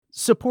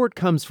Support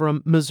comes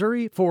from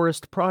Missouri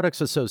Forest Products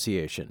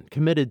Association,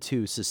 committed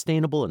to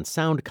sustainable and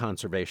sound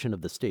conservation of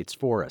the state's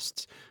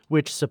forests,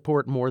 which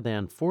support more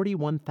than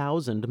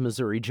 41,000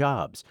 Missouri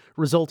jobs,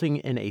 resulting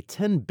in a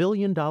 $10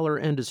 billion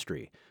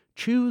industry.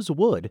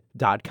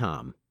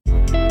 ChooseWood.com.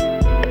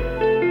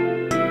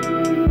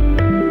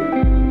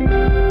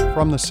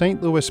 From the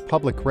St. Louis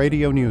Public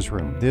Radio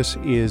Newsroom, this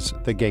is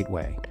The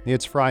Gateway.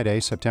 It's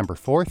Friday, September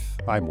 4th.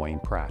 I'm Wayne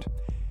Pratt.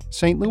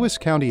 St. Louis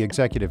County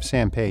Executive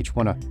Sam Page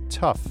won a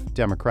tough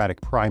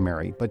Democratic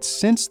primary, but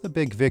since the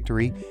big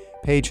victory,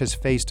 Page has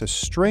faced a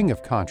string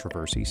of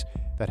controversies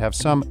that have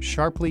some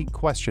sharply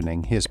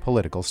questioning his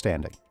political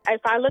standing. If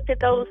I looked at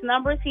those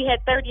numbers, he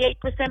had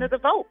 38% of the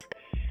vote.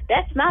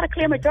 That's not a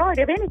clear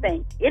majority of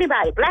anything.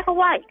 Anybody, black or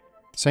white.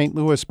 St.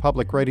 Louis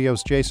Public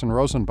Radio's Jason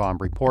Rosenbaum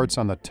reports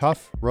on the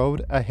tough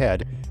road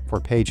ahead for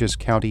Page's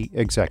county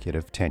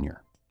executive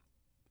tenure.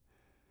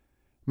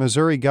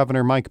 Missouri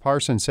Governor Mike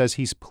Parson says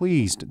he's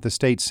pleased the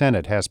state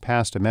Senate has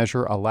passed a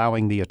measure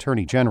allowing the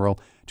Attorney General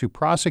to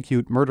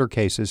prosecute murder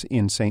cases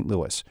in St.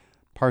 Louis.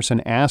 Parson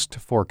asked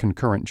for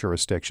concurrent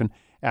jurisdiction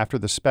after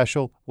the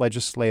special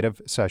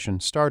legislative session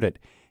started.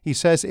 He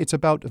says it's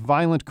about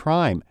violent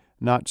crime,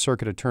 not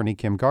Circuit Attorney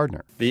Kim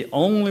Gardner. The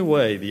only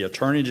way the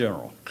Attorney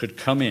General could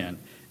come in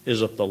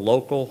is if the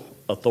local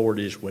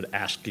authorities would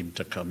ask him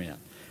to come in.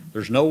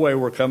 There's no way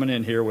we're coming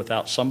in here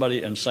without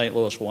somebody in St.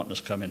 Louis wanting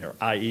us to come in here,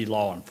 i.e.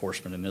 law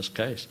enforcement in this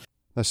case.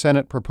 The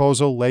Senate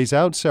proposal lays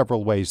out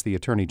several ways the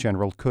Attorney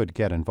General could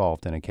get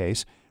involved in a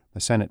case. The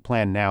Senate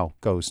plan now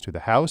goes to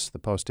the House. The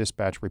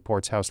Post-Dispatch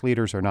reports House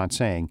leaders are not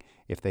saying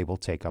if they will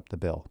take up the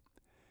bill.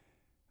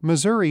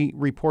 Missouri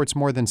reports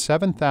more than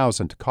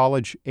 7,000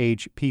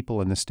 college-age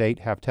people in the state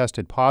have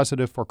tested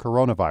positive for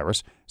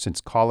coronavirus since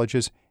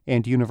colleges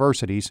and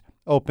universities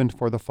opened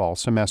for the fall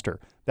semester.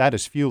 That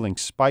is fueling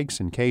spikes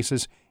in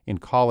cases in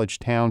college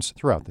towns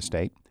throughout the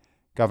state.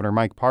 Governor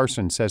Mike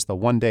Parson says the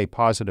one-day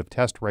positive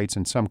test rates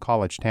in some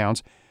college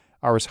towns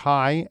are as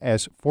high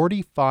as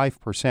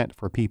 45%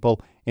 for people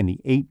in the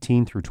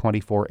 18 through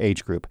 24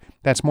 age group.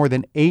 That's more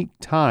than 8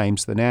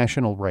 times the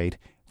national rate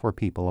for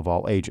people of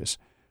all ages.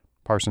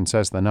 Parson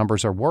says the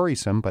numbers are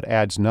worrisome, but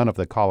adds none of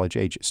the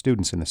college-age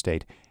students in the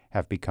state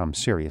have become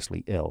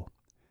seriously ill.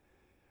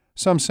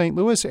 Some St.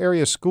 Louis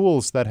area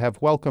schools that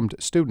have welcomed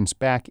students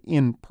back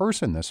in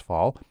person this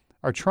fall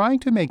are trying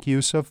to make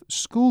use of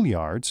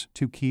schoolyards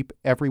to keep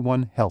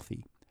everyone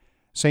healthy.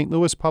 St.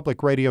 Louis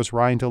Public Radio's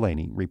Ryan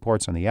Delaney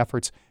reports on the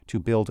efforts to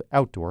build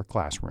outdoor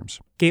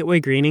classrooms. Gateway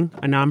Greening,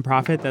 a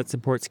nonprofit that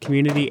supports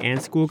community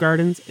and school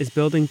gardens, is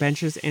building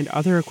benches and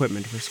other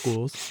equipment for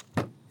schools.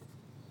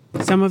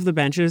 Some of the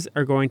benches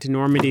are going to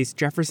Normandy's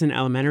Jefferson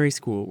Elementary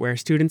School, where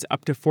students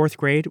up to 4th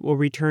grade will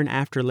return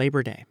after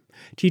Labor Day.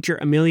 Teacher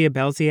Amelia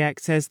Belziak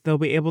says they'll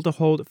be able to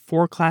hold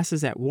 4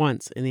 classes at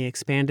once in the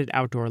expanded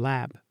outdoor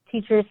lab.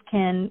 Teachers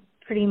can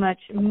pretty much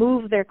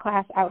move their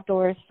class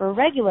outdoors for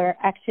regular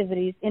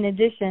activities in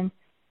addition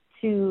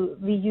to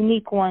the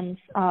unique ones,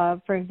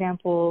 for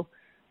example,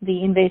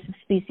 the invasive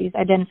species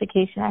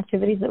identification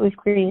activities that we've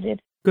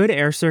created. Good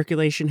air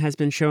circulation has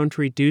been shown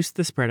to reduce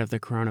the spread of the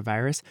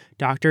coronavirus.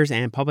 Doctors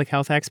and public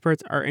health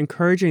experts are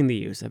encouraging the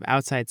use of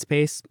outside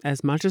space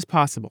as much as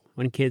possible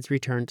when kids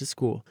return to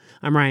school.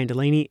 I'm Ryan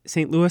Delaney,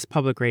 St. Louis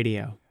Public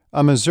Radio.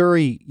 A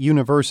Missouri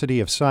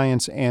University of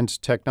Science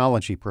and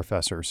Technology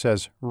professor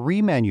says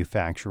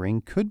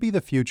remanufacturing could be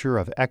the future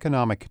of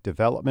economic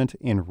development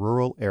in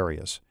rural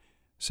areas.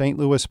 St.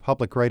 Louis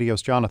Public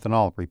Radio's Jonathan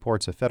Ault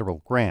reports a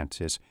federal grant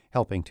is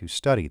helping to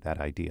study that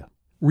idea.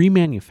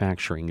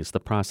 Remanufacturing is the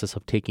process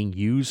of taking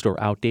used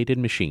or outdated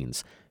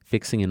machines,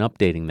 fixing and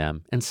updating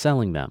them, and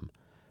selling them.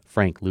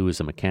 Frank Liu is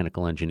a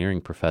mechanical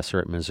engineering professor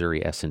at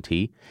Missouri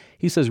S&T.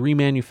 He says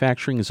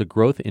remanufacturing is a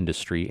growth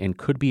industry and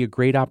could be a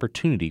great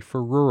opportunity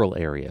for rural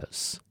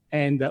areas.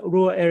 And the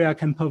rural area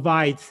can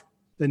provide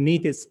the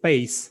needed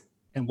space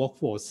and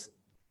workforce.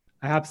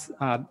 I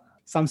have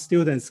some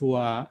students who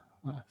are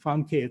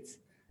farm kids,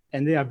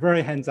 and they are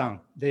very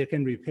hands-on. They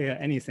can repair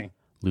anything.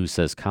 Liu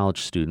says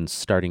college students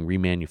starting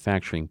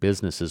remanufacturing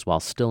businesses while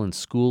still in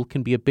school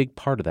can be a big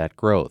part of that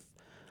growth.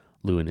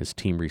 Liu and his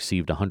team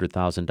received a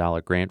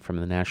 $100,000 grant from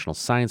the National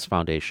Science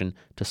Foundation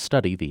to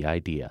study the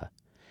idea.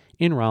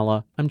 In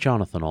Rolla, I'm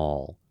Jonathan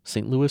Ault,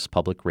 St. Louis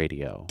Public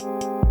Radio.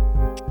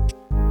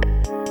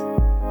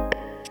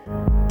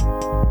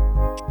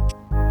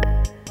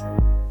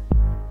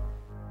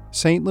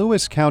 St.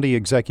 Louis County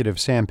Executive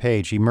Sam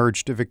Page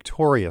emerged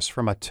victorious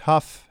from a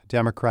tough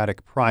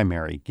Democratic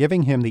primary,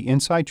 giving him the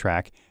inside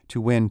track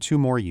to win 2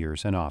 more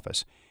years in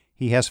office.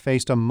 He has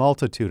faced a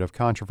multitude of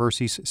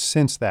controversies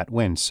since that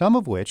win, some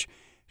of which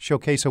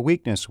showcase a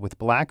weakness with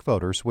black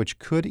voters which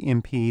could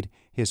impede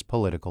his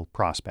political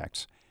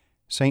prospects.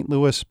 St.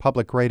 Louis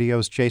Public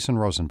Radio's Jason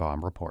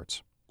Rosenbaum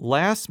reports.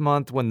 Last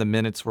month, when the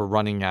minutes were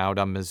running out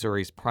on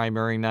Missouri's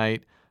primary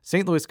night,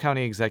 St. Louis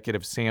County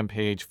Executive Sam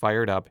Page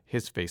fired up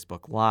his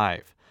Facebook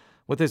Live.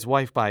 With his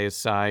wife by his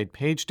side,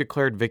 Page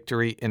declared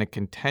victory in a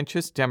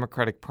contentious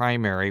Democratic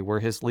primary where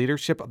his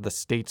leadership of the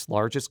state's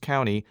largest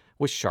county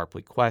was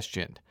sharply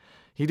questioned.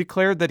 he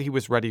declared that he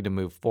was ready to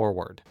move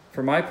forward.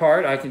 For my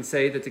part, I can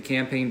say that the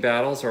campaign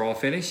battles are all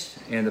finished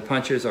and the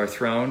punches are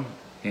thrown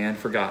and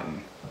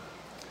forgotten.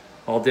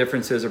 All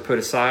differences are put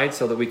aside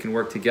so that we can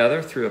work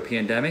together through a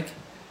pandemic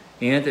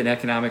and an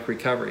economic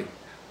recovery,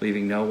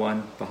 leaving no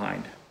one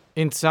behind.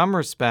 In some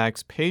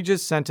respects,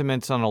 Page's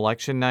sentiments on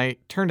election night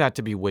turned out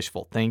to be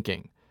wishful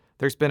thinking.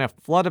 There's been a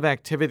flood of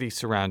activity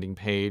surrounding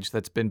Page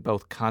that's been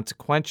both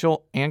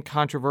consequential and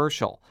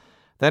controversial.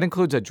 That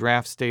includes a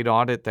draft state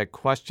audit that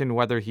questioned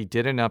whether he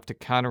did enough to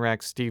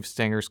counteract Steve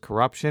Stenger's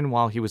corruption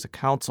while he was a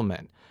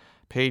councilman.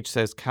 Page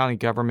says county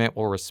government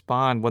will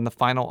respond when the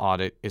final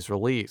audit is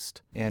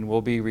released. And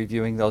we'll be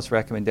reviewing those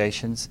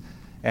recommendations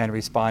and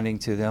responding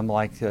to them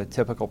like the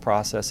typical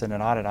process in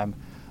an audit.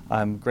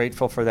 I'm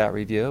grateful for that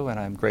review, and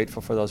I'm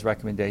grateful for those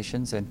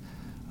recommendations, and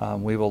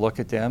we will look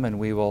at them and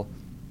we will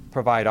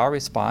provide our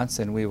response,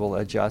 and we will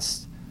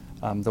adjust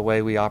the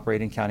way we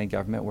operate in county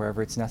government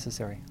wherever it's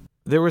necessary.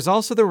 There was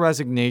also the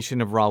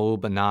resignation of Raul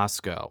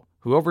Benasco,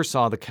 who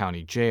oversaw the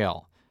county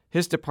jail.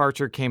 His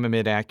departure came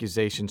amid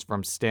accusations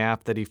from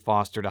staff that he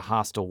fostered a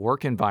hostile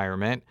work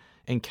environment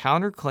and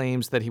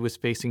counterclaims that he was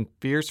facing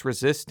fierce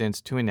resistance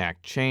to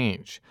enact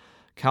change.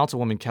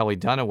 Councilwoman Kelly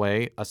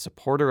Dunaway, a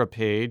supporter of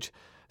Page,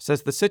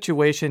 says the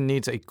situation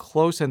needs a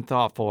close and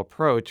thoughtful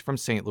approach from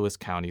St. Louis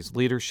County's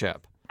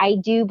leadership. I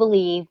do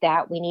believe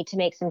that we need to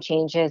make some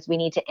changes. We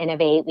need to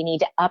innovate. We need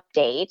to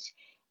update.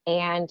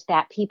 And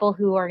that people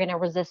who are going to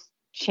resist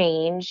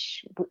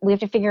change, we have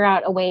to figure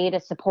out a way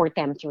to support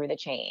them through the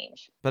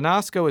change.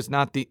 Benasco is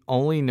not the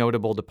only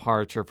notable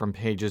departure from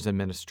Page's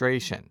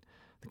administration.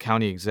 The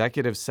county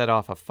executive set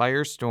off a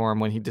firestorm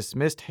when he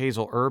dismissed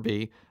Hazel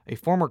Irby, a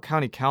former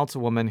county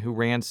councilwoman who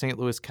ran St.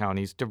 Louis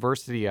County's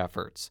diversity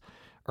efforts.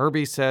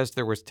 Irby says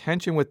there was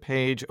tension with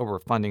Page over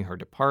funding her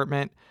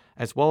department,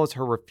 as well as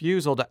her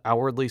refusal to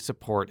outwardly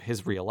support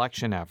his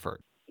reelection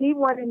effort. He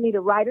wanted me to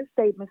write a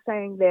statement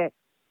saying that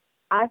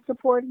I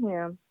support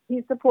him,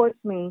 he supports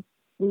me,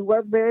 we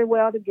work very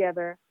well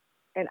together,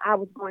 and I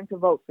was going to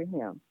vote for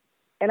him.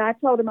 And I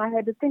told him I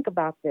had to think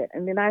about that.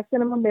 And then I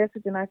sent him a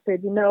message and I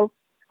said,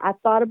 I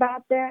thought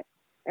about that,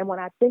 and when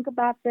I think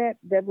about that,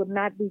 that would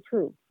not be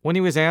true. When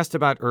he was asked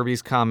about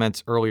Irby's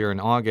comments earlier in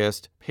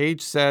August,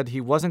 Page said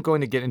he wasn't going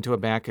to get into a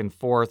back and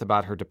forth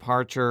about her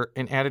departure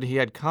and added he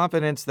had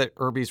confidence that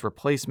Irby's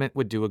replacement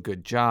would do a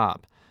good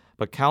job.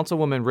 But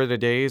Councilwoman Rita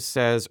Days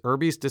says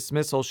Irby's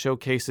dismissal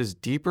showcases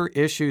deeper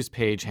issues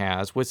Page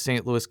has with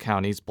St. Louis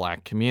County's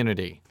Black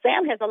community.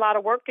 Sam has a lot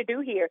of work to do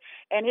here,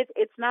 and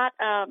it's not.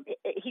 I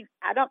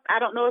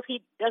don't know if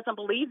he doesn't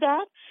believe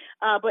that,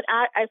 but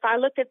if I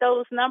looked at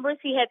those numbers,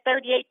 he had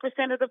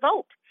 38% of the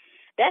vote.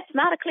 That's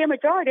not a clear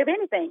majority of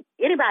anything,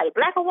 anybody,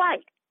 black or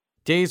white.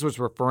 Days was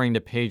referring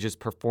to Page's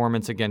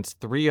performance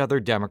against 3 other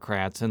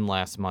Democrats in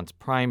last month's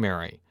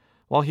primary.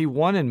 While he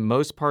won in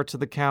most parts of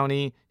the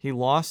county, he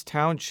lost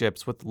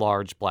townships with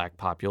large Black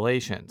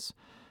populations.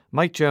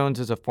 Mike Jones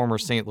is a former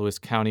St. Louis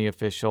County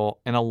official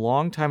and a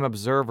longtime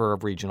observer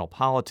of regional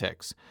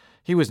politics.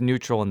 He was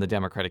neutral in the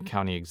Democratic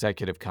County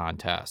Executive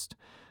contest.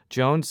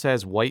 Jones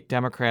says white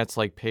Democrats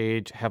like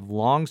Page have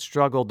long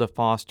struggled to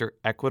foster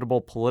equitable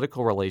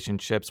political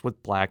relationships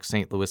with Black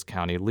St. Louis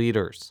County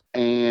leaders.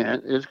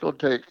 And it's going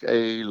to take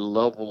a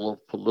level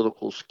of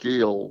political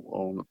skill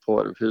on the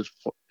part of his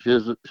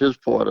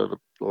part of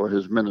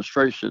his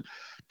administration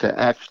to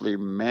actually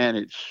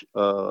manage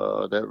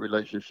that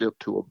relationship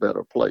to a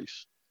better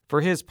place.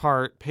 For his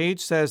part, Page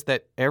says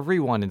that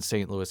everyone in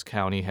St. Louis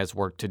County has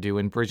work to do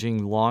in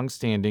bridging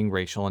long-standing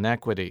racial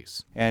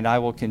inequities. And I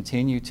will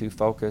continue to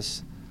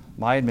focus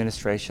my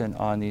administration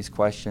on these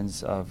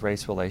questions of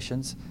race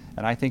relations.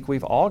 And I think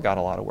we've all got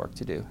a lot of work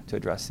to do to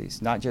address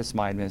these, not just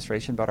my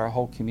administration, but our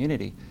whole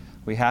community.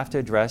 We have to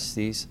address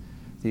these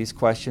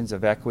questions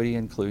of equity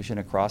and inclusion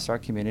across our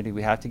community.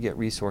 We have to get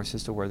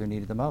resources to where they're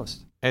needed the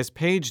most. As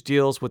Page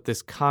deals with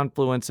this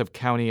confluence of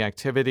county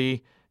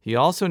activity, he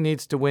also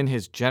needs to win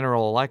his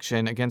general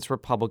election against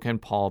Republican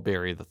Paul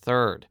Berry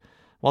III.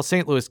 While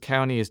St. Louis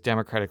County is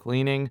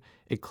Democratic-leaning,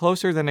 a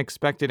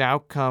closer-than-expected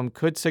outcome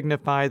could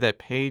signify that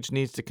Page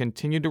needs to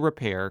continue to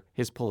repair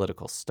his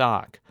political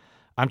stock.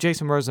 I'm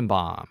Jason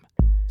Rosenbaum,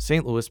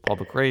 St. Louis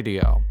Public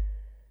Radio.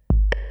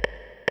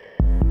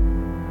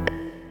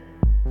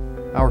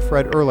 Our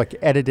Fred Ehrlich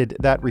edited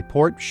that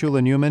report.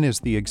 Shula Newman is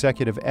the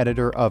executive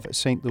editor of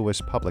St.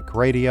 Louis Public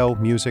Radio.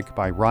 Music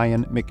by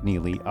Ryan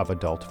McNeely of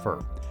Adult Fur.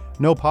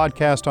 No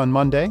podcast on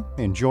Monday.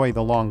 Enjoy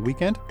the long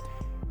weekend.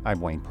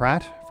 I'm Wayne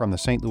Pratt from the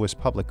St. Louis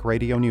Public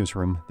Radio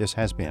Newsroom. This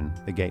has been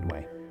The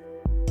Gateway.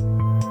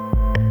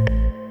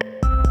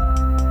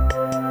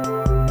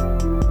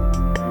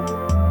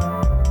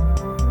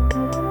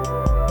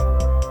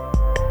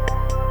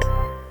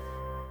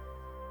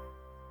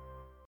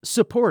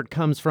 Support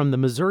comes from the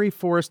Missouri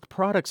Forest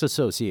Products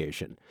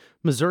Association.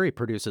 Missouri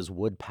produces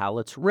wood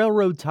pallets,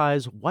 railroad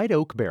ties, white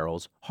oak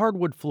barrels,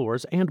 hardwood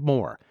floors, and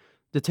more.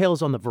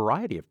 Details on the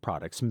variety of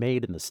products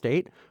made in the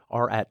state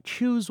are at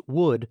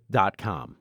choosewood.com.